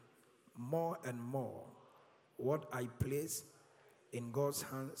more and more, what I place in God's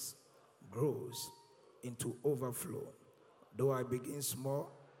hands grows into overflow. Though I begin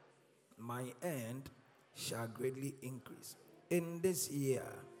small, my end shall greatly increase. In this year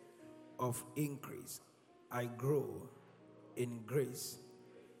of increase, I grow in grace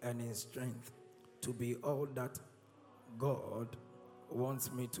and in strength to be all that God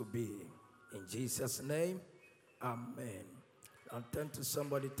wants me to be. In Jesus' name, amen. I'll turn to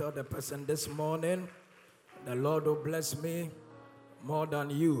somebody, tell the person this morning, the Lord will bless me more than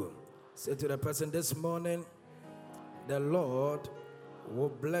you. Say to the person this morning, the Lord will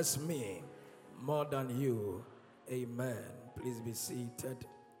bless me more than you. Amen. Please be seated.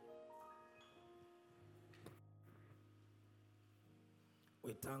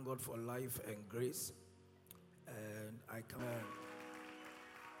 We thank God for life and grace. And I come.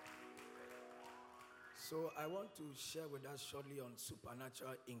 So I want to share with us shortly on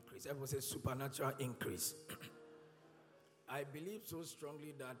supernatural increase. Everyone say supernatural increase. I believe so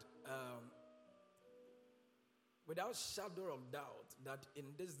strongly that without shadow of doubt that in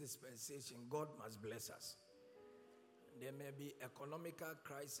this dispensation, God must bless us. There may be economical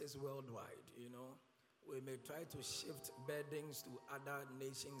crisis worldwide, you know. We may try to shift burdens to other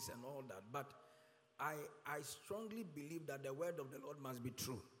nations and all that. But I strongly believe that the word of the Lord must be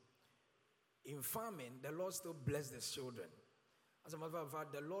true. In farming, the Lord still bless the children. As a matter of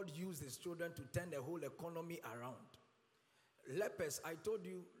fact, the Lord used his children to turn the whole economy around. Lepers, I told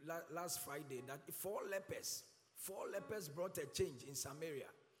you last Friday that four lepers brought a change in Samaria.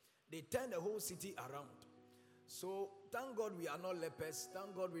 They turned the whole city around. So thank God we are not lepers.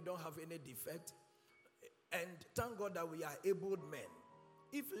 Thank God we don't have any defect. And thank God that we are able men.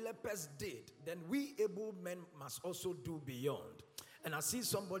 If lepers did, then we able men must also do beyond. And I see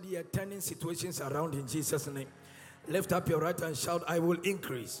somebody here turning situations around in Jesus' name. Lift up your right hand and shout, I will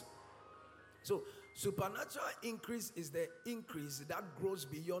increase. So supernatural increase is the increase that grows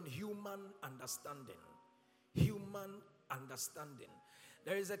beyond human understanding. Human understanding.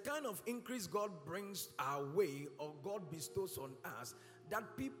 There is a kind of increase God brings our way or God bestows on us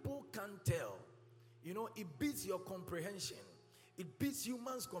that people can't tell. You know, it beats your comprehension. It beats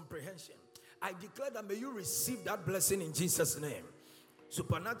humans' comprehension. I declare that may you receive that blessing in Jesus' name.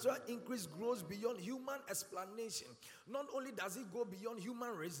 Supernatural increase grows beyond human explanation. Not only does it go beyond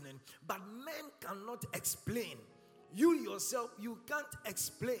human reasoning, but men cannot explain. You yourself, you can't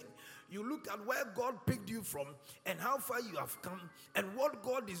explain. You look at where God picked you from and how far you have come and what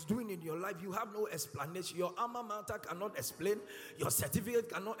God is doing in your life. You have no explanation. Your alma mater cannot explain. Your certificate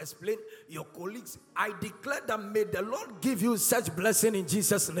cannot explain. Your colleagues. I declare that may the Lord give you such blessing in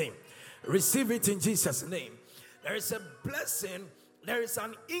Jesus' name. Receive it in Jesus' name. There is a blessing. There is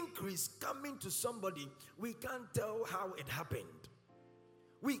an increase coming to somebody. We can't tell how it happened.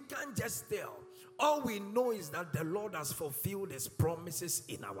 We can't just tell. All we know is that the Lord has fulfilled his promises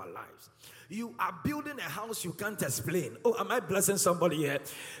in our lives. You are building a house you can't explain. Oh, am I blessing somebody here?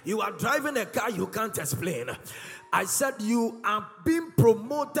 You are driving a car you can't explain. I said you are being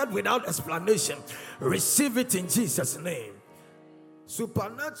promoted without explanation. Receive it in Jesus' name.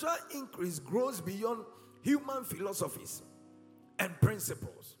 Supernatural increase grows beyond human philosophies and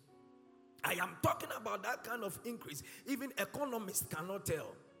principles. I am talking about that kind of increase. Even economists cannot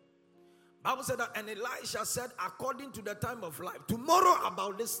tell. Bible said that, and Elisha said, according to the time of life, tomorrow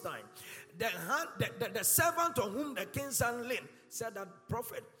about this time, the servant on whom the king son leaned said that,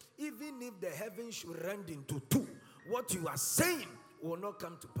 prophet, even if the heavens should rend into two, what you are saying will not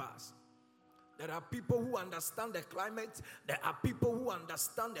come to pass. There are people who understand the climate. There are people who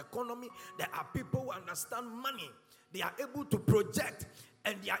understand the economy. There are people who understand money. They are able to project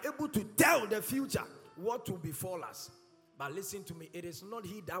and they are able to tell the future what will befall us. But listen to me, it is not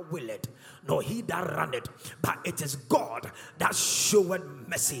he that willeth, nor he that runneth, but it is God that showeth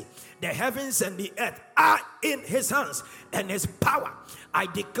mercy. The heavens and the earth are in his hands and his power. I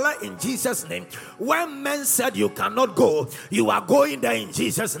declare in Jesus' name, when men said you cannot go, you are going there in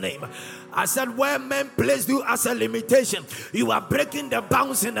Jesus' name. I said when men placed you as a limitation, you are breaking the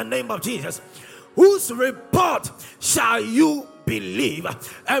bounds in the name of Jesus. Whose report shall you believe?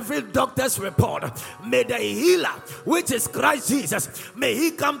 Every doctor's report. May the healer, which is Christ Jesus, may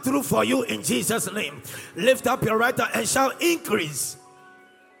he come through for you in Jesus' name. Lift up your right hand and shout increase.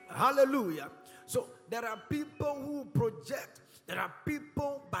 Hallelujah. So there are people who project. There are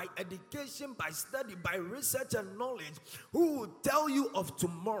people by education, by study, by research and knowledge who will tell you of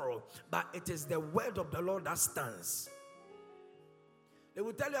tomorrow, but it is the word of the Lord that stands. They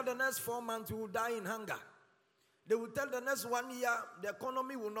will tell you the next 4 months you will die in hunger. They will tell the next 1 year the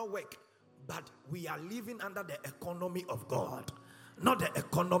economy will not work. But we are living under the economy of God. not the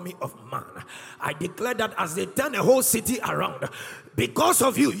economy of man. I declare that as they turn a whole city around, because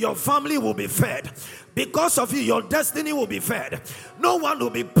of you, your family will be fed. Because of you, your destiny will be fed. No one will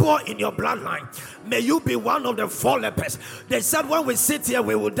be poor in your bloodline. May you be one of the 4 lepers. They said, when we sit here,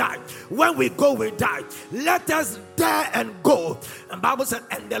 we will die. When we go, we die. Let us dare and go. And Bible said,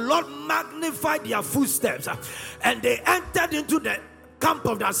 and the Lord magnified their footsteps. And they entered into the camp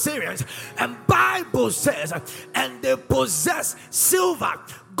of the Assyrians, and Bible says, and they possess silver,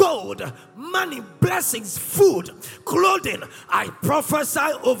 gold, money, blessings, food, clothing. I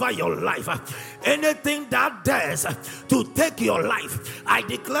prophesy over your life. Anything that dares to take your life, I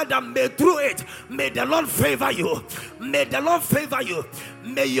declare that may through it, may the Lord favor you. May the Lord favor you.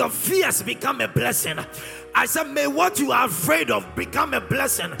 May your fears become a blessing. I said, may what you are afraid of become a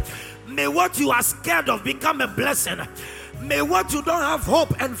blessing. May what you are scared of become a blessing. May what you don't have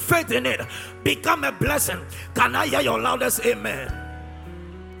hope and faith in it become a blessing. Can I hear your loudest amen?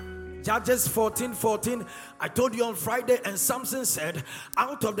 Judges 14:14. I told you on Friday, and Samson said,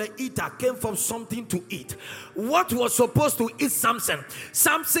 out of the eater came from something to eat. What was supposed to eat Samson?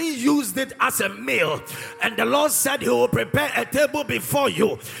 Samson used it as a meal. And the Lord said he will prepare a table before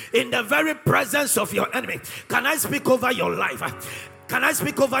you in the very presence of your enemy. Can I speak over your life? Can I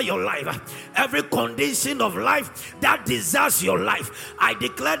speak over your life? Every condition of life that desires your life, I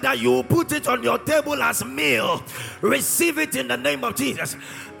declare that you will put it on your table as meal. Receive it in the name of Jesus.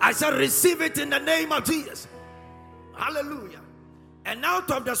 I said, receive it in the name of Jesus. Hallelujah. And out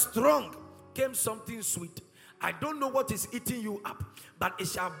of the strong came something sweet. I don't know what is eating you up, but it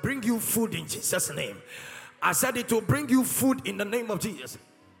shall bring you food in Jesus' name. I said it will bring you food in the name of Jesus.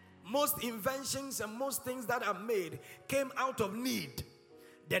 Most inventions and most things that are made came out of need.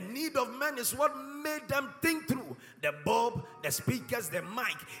 The need of man is what made them think through. The bulb, the speakers, the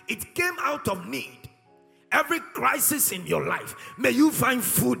mic. It came out of need. Every crisis in your life, may you find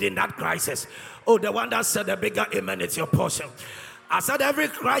food in that crisis. Oh, the one that said the bigger amen, it's your portion. I said every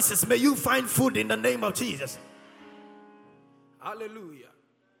crisis, may you find food in the name of Jesus. Hallelujah.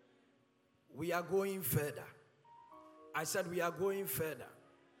 We are going further. I said we are going further.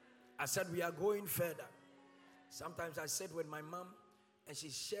 I said we are going further. Sometimes I sit with my mom and she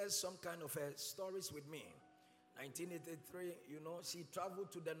shares some kind of stories with me. 1983, she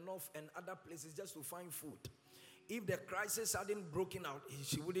traveled to the north and other places just to find food. If the crisis hadn't broken out,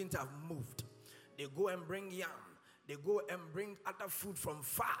 she wouldn't have moved. They go and bring yam. They go and bring other food from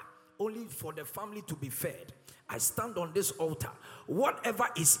far, only for the family to be fed. I stand on this altar. Whatever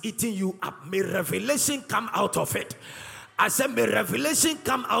is eating you up, may revelation come out of it. I said, may revelation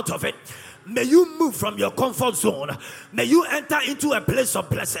come out of it. May you move from your comfort zone. May you enter into a place of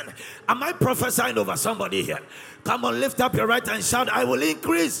blessing. Am I prophesying over somebody here? Come on, lift up your right hand and shout, I will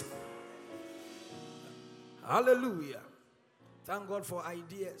increase. Hallelujah. Thank God for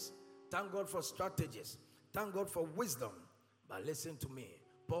ideas. Thank God for strategies. Thank God for wisdom. But listen to me.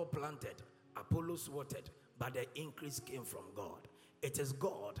 Paul planted, Apollos watered, but the increase came from God. It is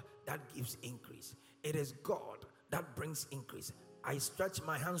God that gives increase. It is God that brings increase. I stretch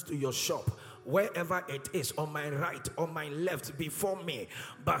my hands to your shop, wherever it is, on my right, on my left, before me,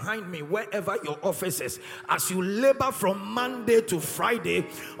 behind me, wherever your office is. As you labor from Monday to Friday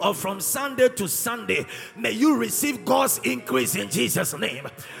or from Sunday to Sunday, may you receive God's increase in Jesus' name.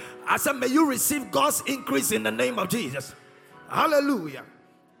 I said, may you receive God's increase in the name of Jesus. Hallelujah.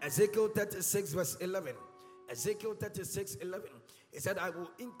 Ezekiel 36 verse 11. Ezekiel 36, 11. It said, I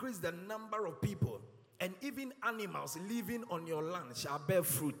will increase the number of people, and even animals living on your land shall bear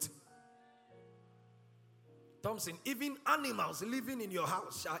fruit. Thompson, even animals living in your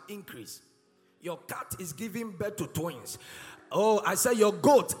house shall increase. Your cat is giving birth to twins. Oh, I said your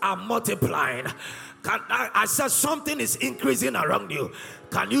goats are multiplying. I said something is increasing around you.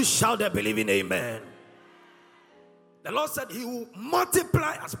 Can you shout a believing amen? The Lord said he will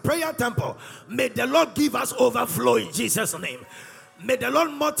multiply as prayer temple. May the Lord give us overflow in Jesus' name. May the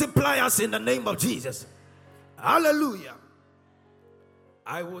Lord multiply us in the name of Jesus. Hallelujah.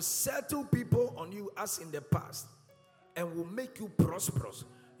 I will settle people on you as in the past and will make you prosperous.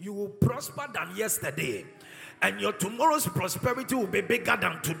 You will prosper than yesterday, and your tomorrow's prosperity will be bigger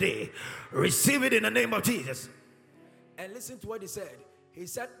than today. Receive it in the name of Jesus. And listen to what he said. He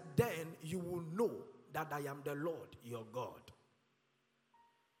said, then you will know that I am the Lord your God.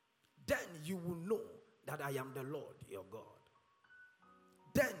 Then you will know that I am the Lord your God.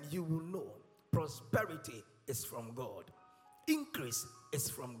 Then you will know prosperity is from God. Increase is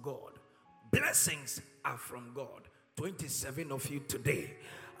from God. Blessings are from God. 27 of you today,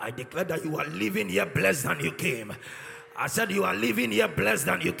 I declare that you are living here blessed than you came. I said you are living here blessed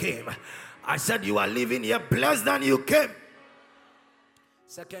than you came. I said you are living here blessed than you came.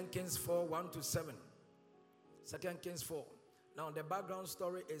 2 Kings 4, 1-7. 2 Kings 4. Now the background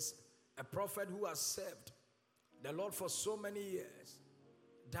story is a prophet who has served the Lord for so many years,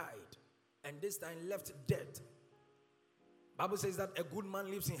 died, and this time left dead. Bible says that a good man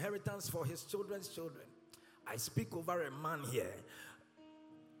leaves inheritance for his children's children. I speak over a man here.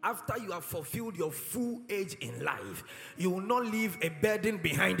 After you have fulfilled your full age in life, you will not leave a burden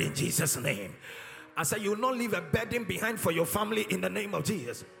behind in Jesus' name. I said you will not leave a burden behind for your family in the name of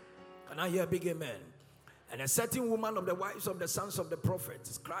Jesus. Can I hear a big amen? And a certain woman of the wives of the sons of the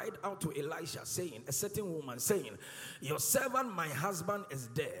prophets cried out to Elisha, saying, a certain woman saying, your servant, my husband, is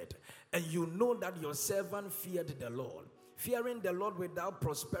dead, and you know that your servant feared the Lord. Fearing the Lord without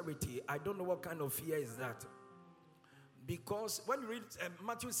prosperity, I don't know what kind of fear is that. Because when you read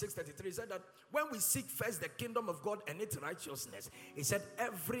Matthew 6:33, it said that when we seek first the kingdom of God and its righteousness, he said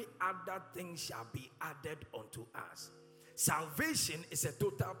every other thing shall be added unto us. Salvation is a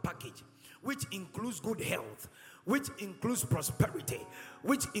total package, which includes good health, which includes prosperity,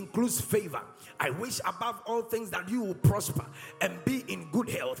 which includes favor. I wish above all things that you will prosper and be in good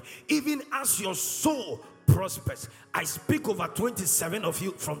health, even as your soul prospers. I speak over 27 of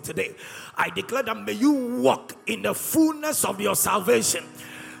you from today. I declare that may you walk in the fullness of your salvation.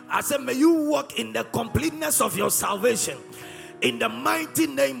 I said may you walk in the completeness of your salvation in the mighty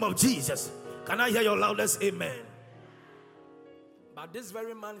name of Jesus. Can I hear your loudest amen? But this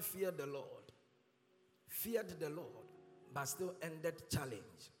very man feared the Lord, but still ended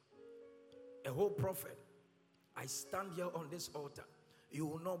challenge. A whole prophet. I stand here on this altar. You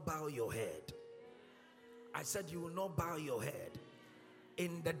will not bow your head. I said you will not bow your head.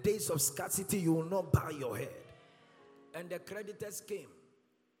 In the days of scarcity, you will not bow your head. And the creditors came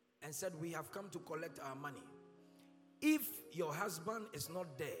and said, we have come to collect our money. If your husband is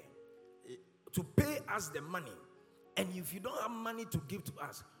not there to pay us the money, and if you don't have money to give to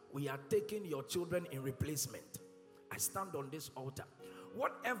us, we are taking your children in replacement. I stand on this altar.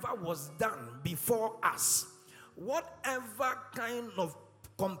 Whatever was done before us, whatever kind of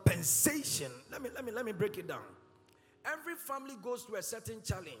compensation, let me break it down. Every family goes through a certain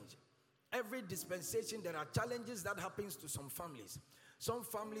challenge. Every dispensation, there are challenges that happens to some families. Some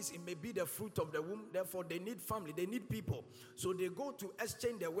families, it may be the fruit of the womb, therefore they need family, they need people. So they go to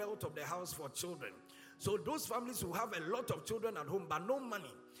exchange the wealth of the house for children. So those families who have a lot of children at home but no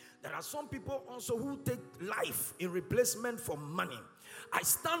money, there are some people also who take life in replacement for money. I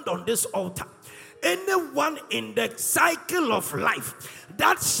stand on this altar. Anyone in the cycle of life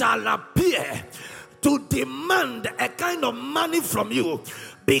that shall appear to demand a kind of money from you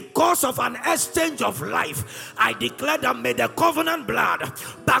because of an exchange of life, I declare that may the covenant blood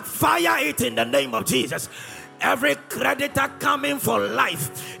backfire it in the name of Jesus. Every creditor coming for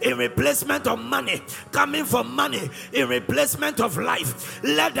life in replacement of money, coming for money in replacement of life,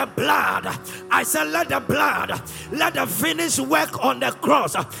 let the blood, I said let the blood, let the finished work on the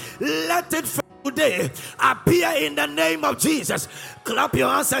cross, let it from today appear in the name of Jesus. Clap your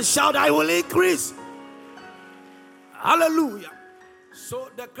hands and shout, I will increase. Hallelujah.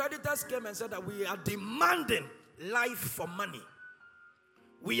 So the creditors came and said that we are demanding life for money.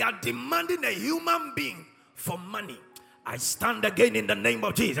 We are demanding a human being for money. I stand again in the name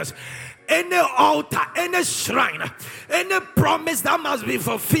of Jesus. Any altar, any shrine, any promise that must be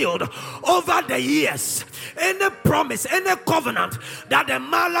fulfilled over the years, any promise, any covenant that the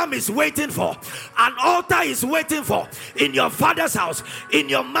Malam is waiting for, an altar is waiting for in your father's house, in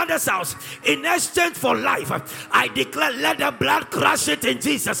your mother's house, in exchange for life, I declare, let the blood crush it in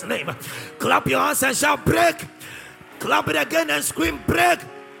Jesus' name. Clap your hands and shout, break. Clap it again and scream, break.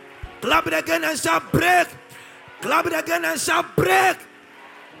 Clap it again and shout, break. Clap it again and shout, break.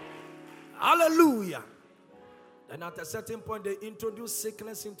 Hallelujah. And at a certain point, they introduce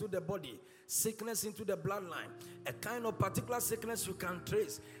sickness into the body, sickness into the bloodline, a kind of particular sickness you can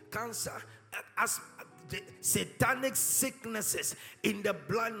trace, cancer, as the satanic sicknesses in the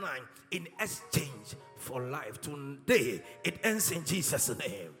bloodline in exchange for life. Today, it ends in Jesus'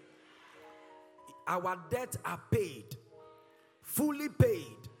 name. Our debts are paid, fully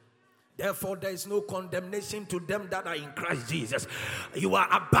paid. Therefore, there is no condemnation to them that are in Christ Jesus. You are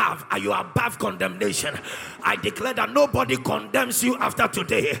above condemnation. I declare that nobody condemns you after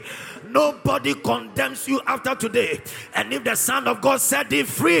today. Nobody condemns you after today. And if the Son of God set thee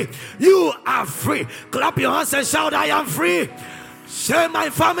free, you are free. Clap your hands and shout, I am free. Say,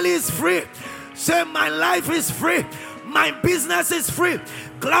 my family is free. Say, my life is free. My business is free.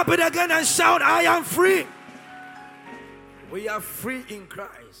 Clap it again and shout, I am free. We are free in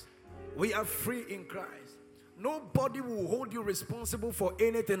Christ. We are free in Christ. Nobody will hold you responsible for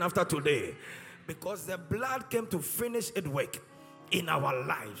anything after today, because the blood came to finish its work. in our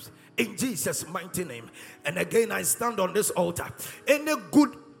lives. In Jesus' mighty name. And again, I stand on this altar. Any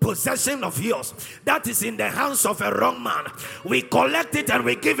good possession of yours that is in the hands of a wrong man, we collect it and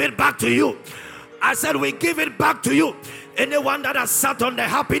we give it back to you. I said we give it back to you. Anyone that has sat on the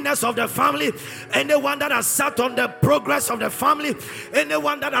happiness of the family, anyone that has sat on the progress of the family,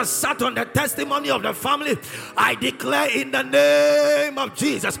 anyone that has sat on the testimony of the family, I declare in the name of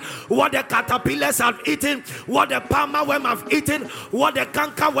Jesus, what the caterpillars have eaten, what the palmer worm have eaten, what the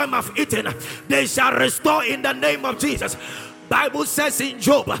canker worm have eaten, they shall restore in the name of Jesus. Bible says in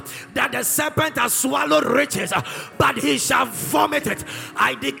Job that the serpent has swallowed riches, but he shall vomit it.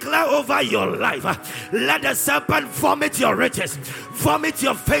 I declare over your life, let the serpent vomit your riches, vomit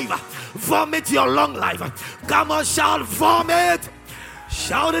your favor, vomit your long life. Come on, shout vomit.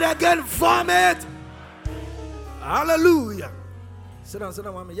 Shout it again, vomit. Hallelujah. Sit down,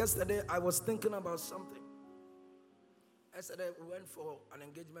 mommy. Yesterday I was thinking about something. Yesterday we went for an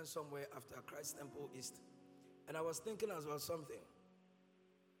engagement somewhere after Christ Temple East. And I was thinking as well something.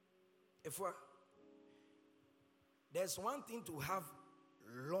 There's one thing to have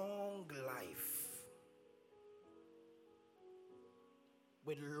long life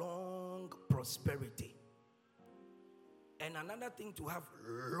with long prosperity, and another thing to have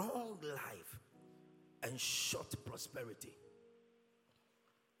long life and short prosperity.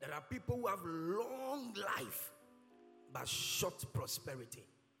 There are people who have long life but short prosperity.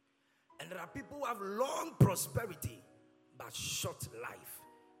 And there are people who have long prosperity but short life.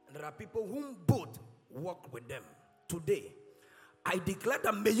 And there are people whom both walk with them. Today, I declare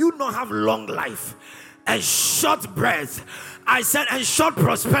that may you not have long life and short breath. I said, and short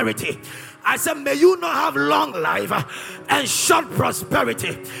prosperity. I said, may you not have long life and short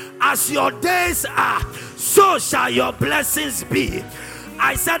prosperity. As your days are, so shall your blessings be.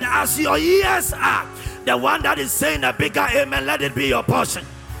 I said, as your years are, the one that is saying a bigger amen, let it be your portion.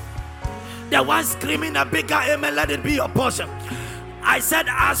 The one screaming a bigger amen, let it be your portion. I said,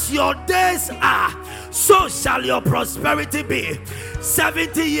 as your days are, so shall your prosperity be.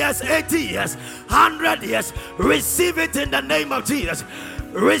 70 years, 80 years, 100 years. Receive it in the name of Jesus.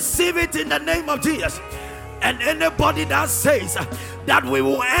 Receive it in the name of Jesus. And anybody that says that we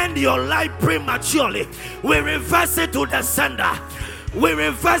will end your life prematurely, we reverse it to the sender. We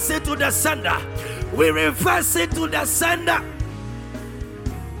reverse it to the sender. We reverse it to the sender.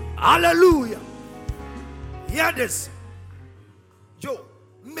 Hallelujah. Hear this. Joe,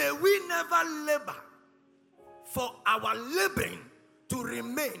 may we never labor for our laboring to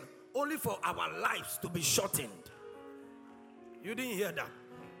remain, only for our lives to be shortened. You didn't hear that?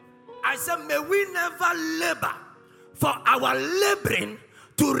 I said, may we never labor for our laboring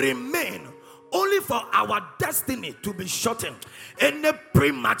to remain, only for our destiny to be shortened. Any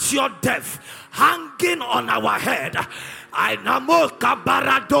premature death hanging on our head, every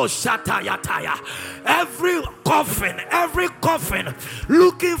coffin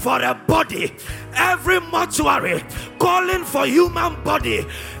looking for a body, every mortuary calling for human body,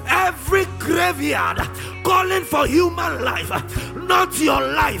 every graveyard calling for human life, not your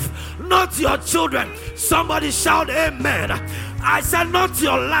life, not your children. Somebody shout amen. I said, not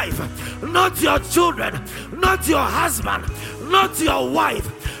your life, not your children, not your husband, not your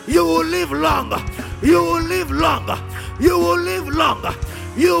wife. You will live longer. You will live longer. You will live longer.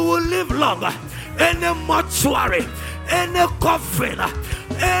 You will live longer. Any mortuary, any coffin,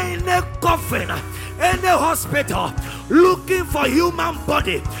 any hospital looking for human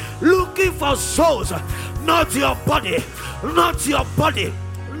body, looking for souls, not your body, not your body,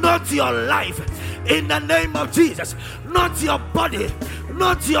 not your life. In the name of Jesus, not your body,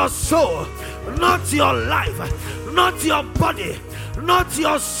 not your soul, not your life, not your body, not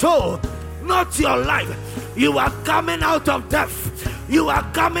your soul, not your life. You are coming out of death. You are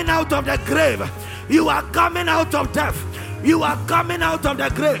coming out of the grave. You are coming out of death. You are coming out of the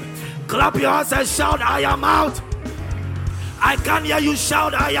grave. Clap your hands and shout, I am out. I can hear you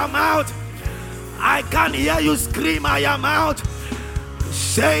shout, I am out. I can hear you scream, I am out.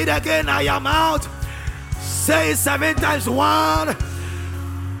 Say it again, I am out. Say it 7 times. 1,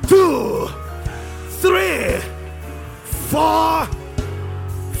 2, 3, 4,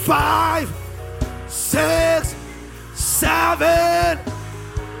 5, 6, 7.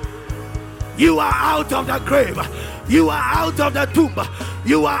 You are out of the grave. You are out of the tomb.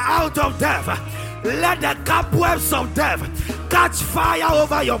 You are out of death. Let the cobwebs of death catch fire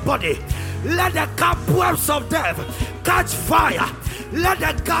over your body. Let the cobwebs of death catch fire. Let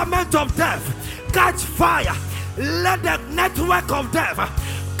the garment of death catch fire. Let the network of death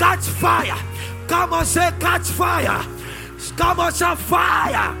catch fire. Come on, say catch fire. Come on, say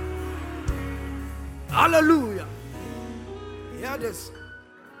fire. Hallelujah. Hear this.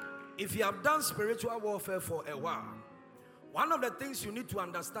 If you have done spiritual warfare for a while, one of the things you need to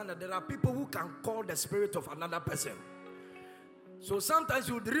understand that there are people who can call the spirit of another person. So sometimes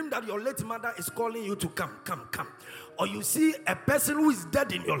you dream that your late mother is calling you to come. Or you see a person who is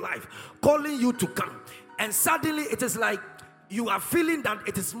dead in your life calling you to come. And suddenly it is like you are feeling that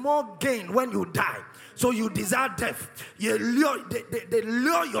it is more gain when you die. So you desire death. They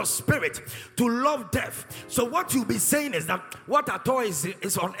lure your spirit to love death. So what you'll be saying is that what at all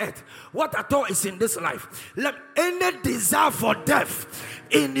is on earth, what at all is in this life, let any desire for death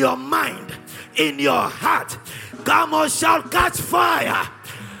in your mind, in your heart, come on, shall catch fire.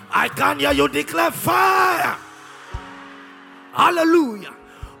 I can hear you declare fire. Hallelujah.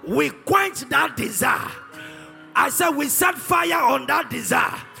 We quench that desire. I said we set fire on that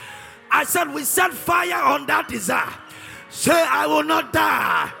desire. I said we set fire on that desire. Say, I will not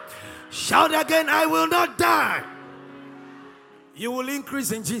die. Shout again, I will not die. You will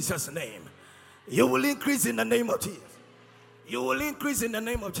increase in Jesus' name. You will increase in the name of Jesus. You will increase in the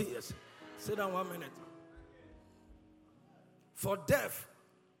name of Jesus. Sit down 1 minute. For death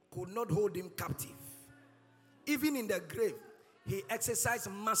could not hold him captive. Even in the grave, he exercised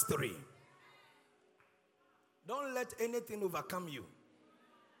mastery. Don't let anything overcome you.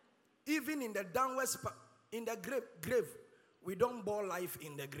 Even in the downwards, in the grave, we don't bore life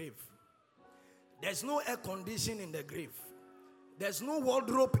in the grave. There's no air conditioning in the grave. There's no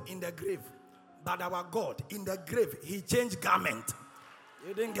wardrobe in the grave. But our God, in the grave, he changed garment.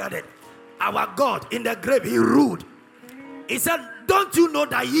 You didn't get it. Our God, in the grave, he ruled. He said, don't you know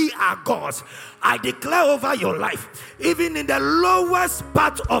that ye are gods? I declare over your life, even in the lowest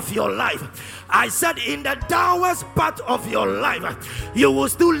part of your life, I said in the downest part of your life, you will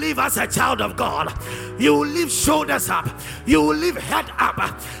still live as a child of God. You will live shoulders up. You will live head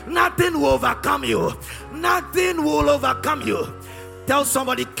up. Nothing will overcome you. Nothing will overcome you. Tell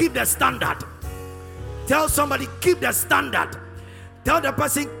somebody, keep the standard. Tell somebody, keep the standard. Tell the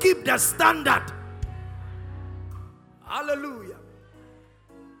person, keep the standard. Hallelujah.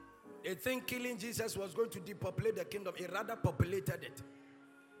 They think killing Jesus was going to depopulate the kingdom. He rather populated it.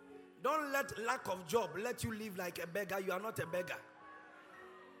 Don't let lack of job let you live like a beggar. You are not a beggar.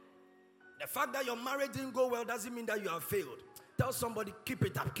 The fact that your marriage didn't go well doesn't mean that you have failed. Tell somebody, keep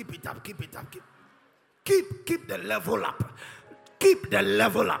it up, keep it up, keep it up. Keep the level up. Keep the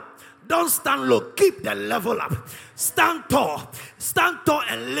level up. Don't stand low. Keep the level up. Stand tall. Stand tall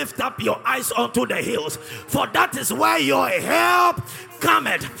and lift up your eyes onto the hills. For that is where your help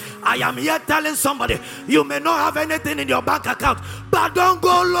cometh. I am here telling somebody, you may not have anything in your bank account, but don't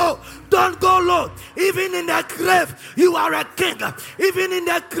go low. Don't go low. Even in the grave, you are a king. Even in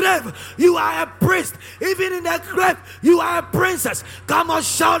the grave, you are a priest. Even in the grave, you are a princess. Come on,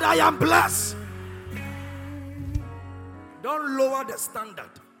 shout, I am blessed. Don't lower the standard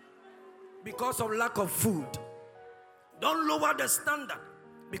because of lack of food. Don't lower the standard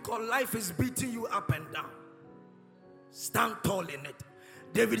because life is beating you up and down. Stand tall in it.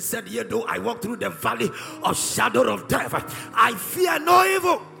 David said, yea, though I walk through the valley of shadow of death, I fear no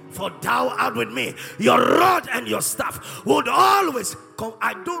evil, for thou art with me. Your rod and your staff would always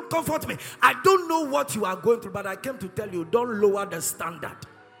comfort me. I don't know what you are going through, but I came to tell you, don't lower the standard.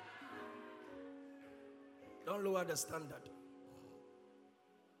 Don't lower the standard.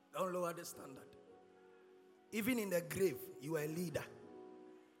 Don't lower the standard. Even in the grave, you are a leader.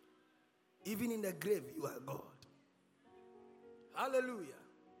 Even in the grave, you are God. Hallelujah.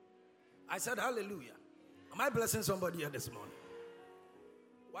 I said hallelujah. Am I blessing somebody here this morning?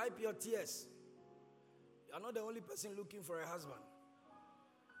 Wipe your tears. You are not the only person looking for a husband.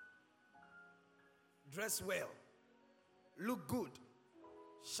 Dress well. Look good.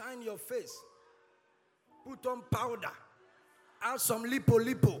 Shine your face. Put on powder. Add some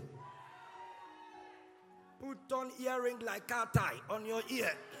lipo. Put on earring like car tie on your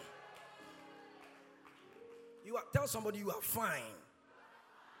ear. Tell somebody you are fine.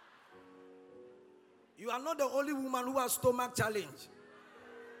 You are not the only woman who has stomach challenge.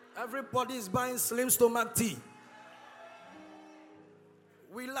 Everybody is buying slim stomach tea.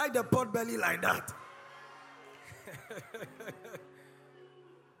 We like the pot belly like that.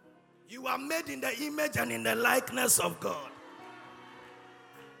 You are made in the image and in the likeness of God.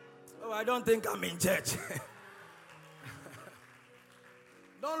 Oh, I don't think I'm in church.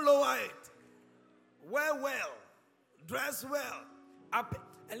 Don't lower it. Wear well. Dress well. Up.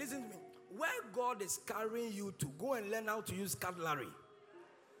 And listen to me. Where God is carrying you to, go and learn how to use cutlery.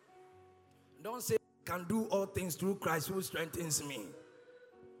 Don't say, I can do all things through Christ who strengthens me.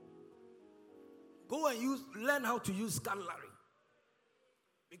 Go and learn how to use cutlery.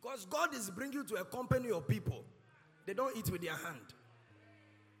 Because God is bringing you to a company of people. They don't eat with their hand.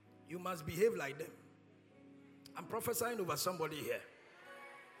 You must behave like them. I'm prophesying over somebody here.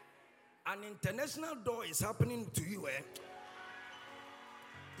 An international door is happening to you.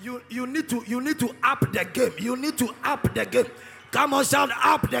 You need to up the game. You need to up the game. Come on, shout,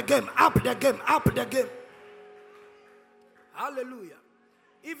 up the game, up the game, up the game. Hallelujah.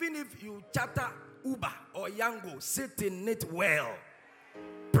 Even if you chatter Uber or Yango, sit in it well.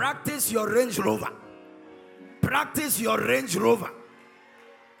 Practice your Range Rover. Practice your Range Rover.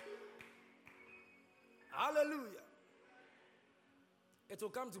 Hallelujah. It will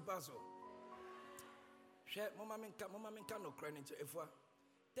come to pass.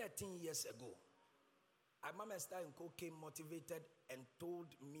 13 years ago, Mama Esther came motivated and told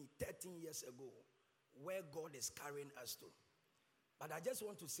me 13 years ago where God is carrying us to. But I just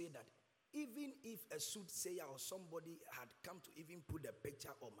want to say that even if a soothsayer or somebody had come to even put a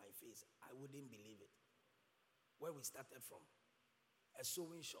picture on my face, I wouldn't believe it. Where we started from, a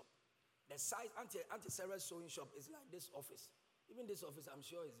sewing shop. The size, Auntie Sarah's sewing shop is like this office. Even this office, I'm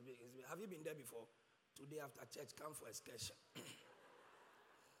sure is big. Have you been there before? Today after church, come for excursion.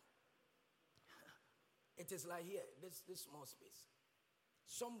 It is like here, this small space.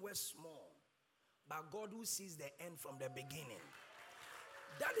 Somewhere small, but God who sees the end from the beginning.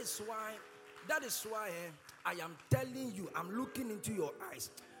 That is why I am telling you, I'm looking into your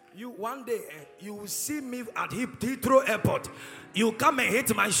eyes. You one day you will see me at Heathrow Airport. You come and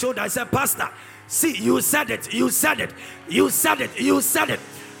hit my shoulder. I said, Pastor, see, you said it, you said it, you said it, you said it,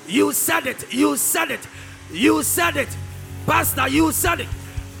 you said it, you said it, you said it, Pastor, you said it.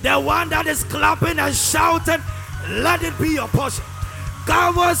 The one that is clapping and shouting, let it be your portion.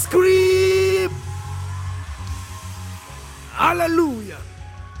 Come on, scream. Hallelujah.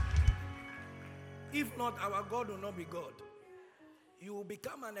 If not, our God will not be God. You will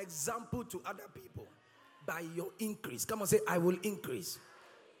become an example to other people by your increase. Come on, say, I will increase.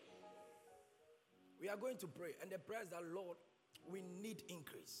 We are going to pray. And the prayer is that, Lord, we need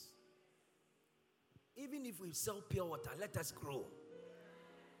increase. Even if we sell pure water, let us grow.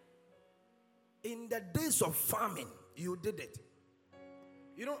 In the days of famine, you did it.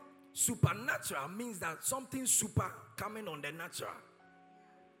 You know, supernatural means that something super coming on the natural.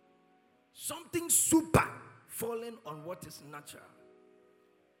 Something super falling on what is natural.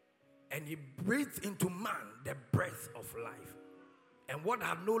 And he breathed into man the breath of life. And what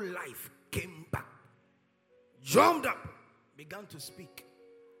had no life came back. Jumped up, began to speak.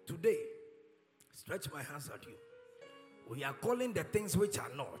 Today, stretch my hands at you. We are calling the things which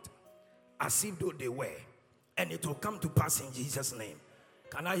are not as if though they were. And it will come to pass in Jesus' name.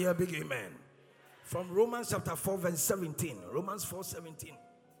 Can I hear a big amen? From Romans chapter 4 verse 17. Romans 4:17.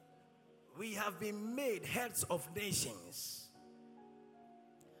 We have been made heads of nations.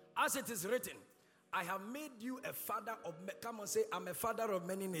 As it is written, I have made you a father of, come on, say, I'm a father of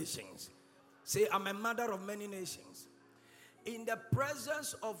many nations. Say, I'm a mother of many nations. In the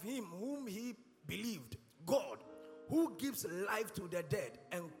presence of him whom he believed, God, who gives life to the dead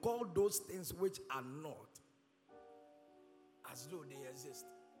and call those things which are not as though they exist.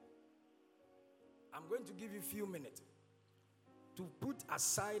 I'm going to give you a few minutes to put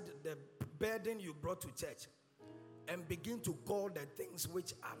aside the burden you brought to church and begin to call the things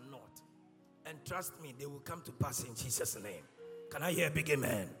which are not. And trust me, they will come to pass in Jesus' name. Can I hear a big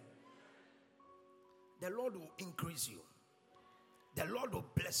amen? The Lord will increase you. The Lord will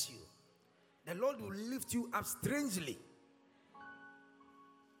bless you. The Lord will lift you up strangely.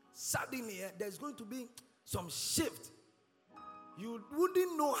 Suddenly, there's going to be some shift. You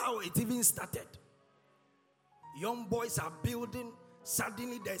wouldn't know how it even started. Young boys are building.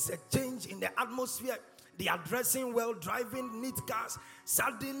 Suddenly, there's a change in the atmosphere. They are dressing well, driving neat cars.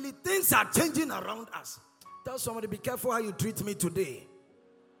 Suddenly, things are changing around us. Tell somebody, be careful how you treat me today.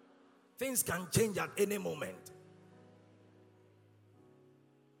 Things can change at any moment.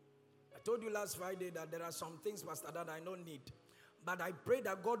 I told you last Friday that there are some things, Pastor, that I don't need. But I pray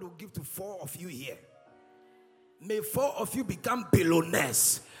that God will give to 4 of you here. May 4 of you become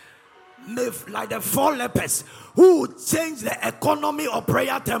billionaires. May, like the 4 lepers who change the economy of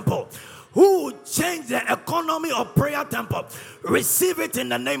Prayer Temple. Who change the economy of Prayer Temple. Receive it in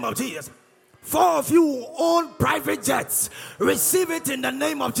the name of Jesus. 4 of you who own private jets. Receive it in the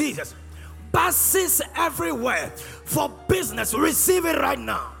name of Jesus. Buses everywhere for business. Receive it right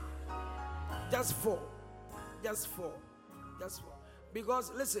now. Just 4. Just 4. Just 4.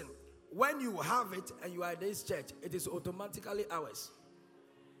 Because listen, when you have it and you are at this church, it is automatically ours.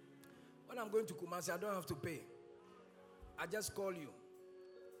 When I'm going to Kumasi, I don't have to pay. I just call you.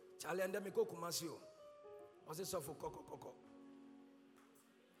 Charlie, and then me go Kumasi. What's this for? Coco?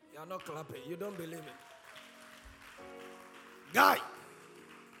 You are not clapping. You don't believe it. Guy.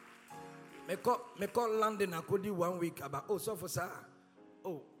 Me call London. I could do 1 week about. Oh, so for sir.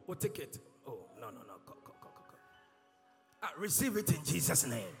 Oh, what ticket? Oh, no. Go. Receive it in Jesus'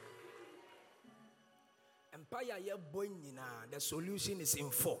 name. Empire ye boy nina. The solution is in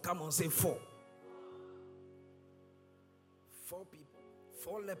 4. Come on, say 4. 4 people,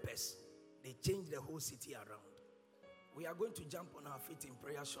 4 lepers. They changed the whole city around. We are going to jump on our feet in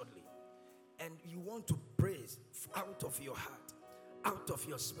prayer shortly. And you want to praise out of your heart, out of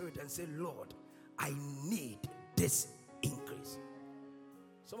your spirit, and say, Lord, I need this increase.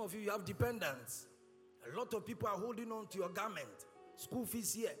 Some of you have dependents. A lot of people are holding on to your garment. School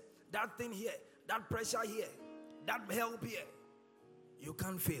fees here, that thing here, that pressure here, that help here. You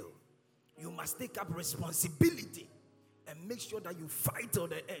can't fail. You must take up responsibility and make sure that you fight till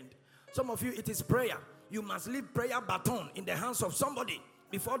the end. Some of you, it is prayer. You must leave prayer baton in the hands of somebody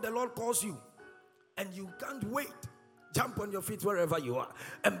before the Lord calls you. And you can't wait. Jump on your feet wherever you are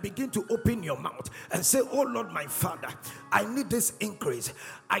and begin to open your mouth and say, oh Lord, my Father, I need this increase.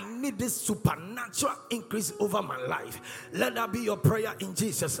 I need this supernatural increase over my life. Let that be your prayer in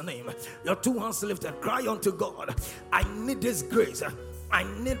Jesus' name. Your 2 hands lifted. Cry unto God. I need this grace. I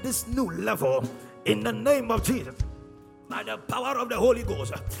need this new level in the name of Jesus. By the power of the Holy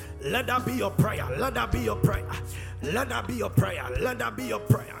Ghost, let that be your prayer. Let that be your prayer. Let that be your prayer. Let that be your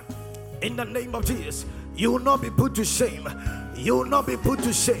prayer. In the name of Jesus, you will not be put to shame. You will not be put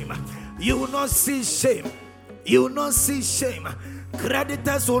to shame. You will not see shame. You will not see shame.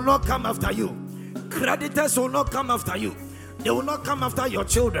 Creditors will not come after you. Creditors will not come after you. They will not come after your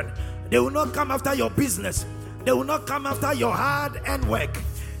children. They will not come after your business. They will not come after your hard-earned work.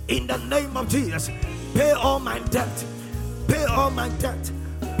 In the name of Jesus, pay all my debt. Pay all my debt.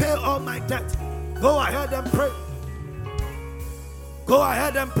 Pay all my debt. Go ahead and pray. Go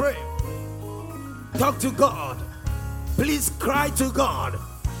ahead and pray. Talk to God. Please cry to God.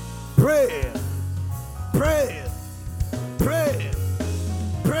 Pray. Pray. Pray.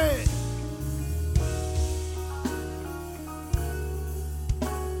 Pray.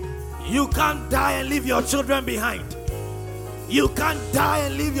 You can't die and leave your children behind. You can't die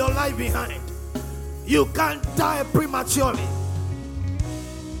and leave your life behind. You can't die prematurely.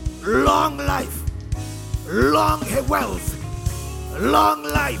 Long life, long wealth, long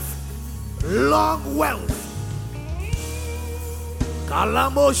life, long wealth.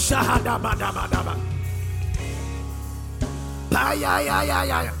 Kalamo shahada badabadaba.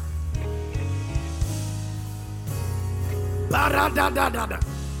 Payayayaya. Baradadadada.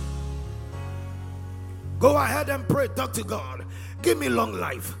 Go ahead and pray. Talk to God. Give me long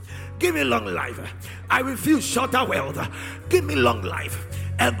life. Give me long life. I refuse shorter wealth. Give me long life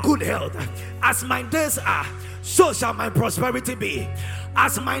and good health. As my days are, so shall my prosperity be.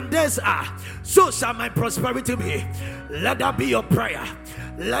 As my days are, so shall my prosperity be. Let that be your prayer.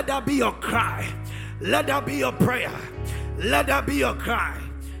 Let that be your cry. Let that be your prayer. Let that be your cry.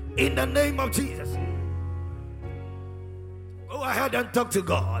 In the name of Jesus. Go ahead and talk to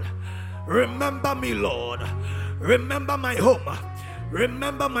God. Remember me, Lord. Remember my home.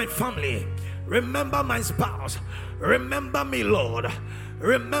 Remember my family. Remember my spouse. Remember me, Lord.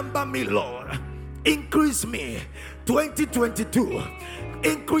 Remember me, Lord. Increase me. 2022.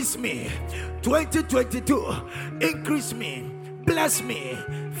 Increase me. 2022. Increase me. Bless me.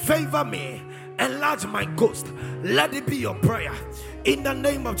 Favor me. Enlarge my coast. Let it be your prayer. In the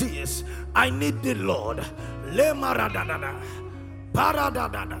name of Jesus. I need the Lord. Le maradadada.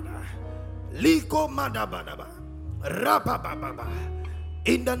 Paradadada. Liko madabadaba. Rabababa.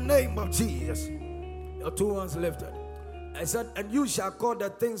 In the name of Jesus. Your 2 hands lifted. I said, and you shall call the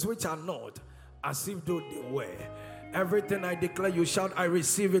things which are not as if though they were. Everything I declare, you shout, I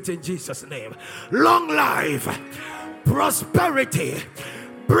receive it in Jesus' name. Long life, prosperity,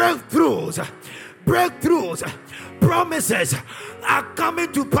 breakthroughs, promises are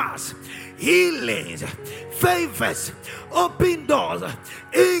coming to pass. Healings, favors, open doors,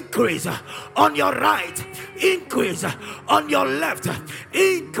 increase on your right, increase on your left,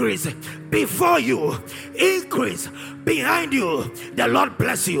 increase before you, increase behind you. The Lord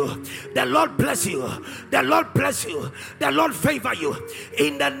bless you. The Lord bless you. The Lord bless you. The Lord favor you.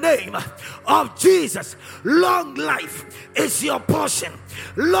 In the name of Jesus, long life is your portion.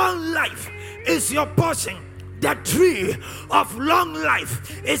 Long life is your portion. The tree of long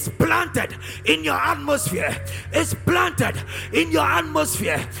life is planted in your atmosphere. It's planted in your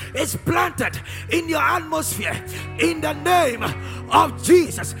atmosphere. It's planted in your atmosphere. In the name of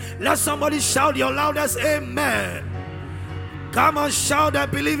Jesus. Let somebody shout your loudest amen. Come on, shout that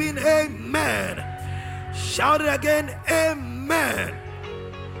believing amen. Shout it again, amen.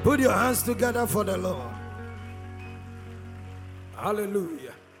 Put your hands together for the Lord.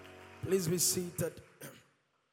 Hallelujah. Please be seated.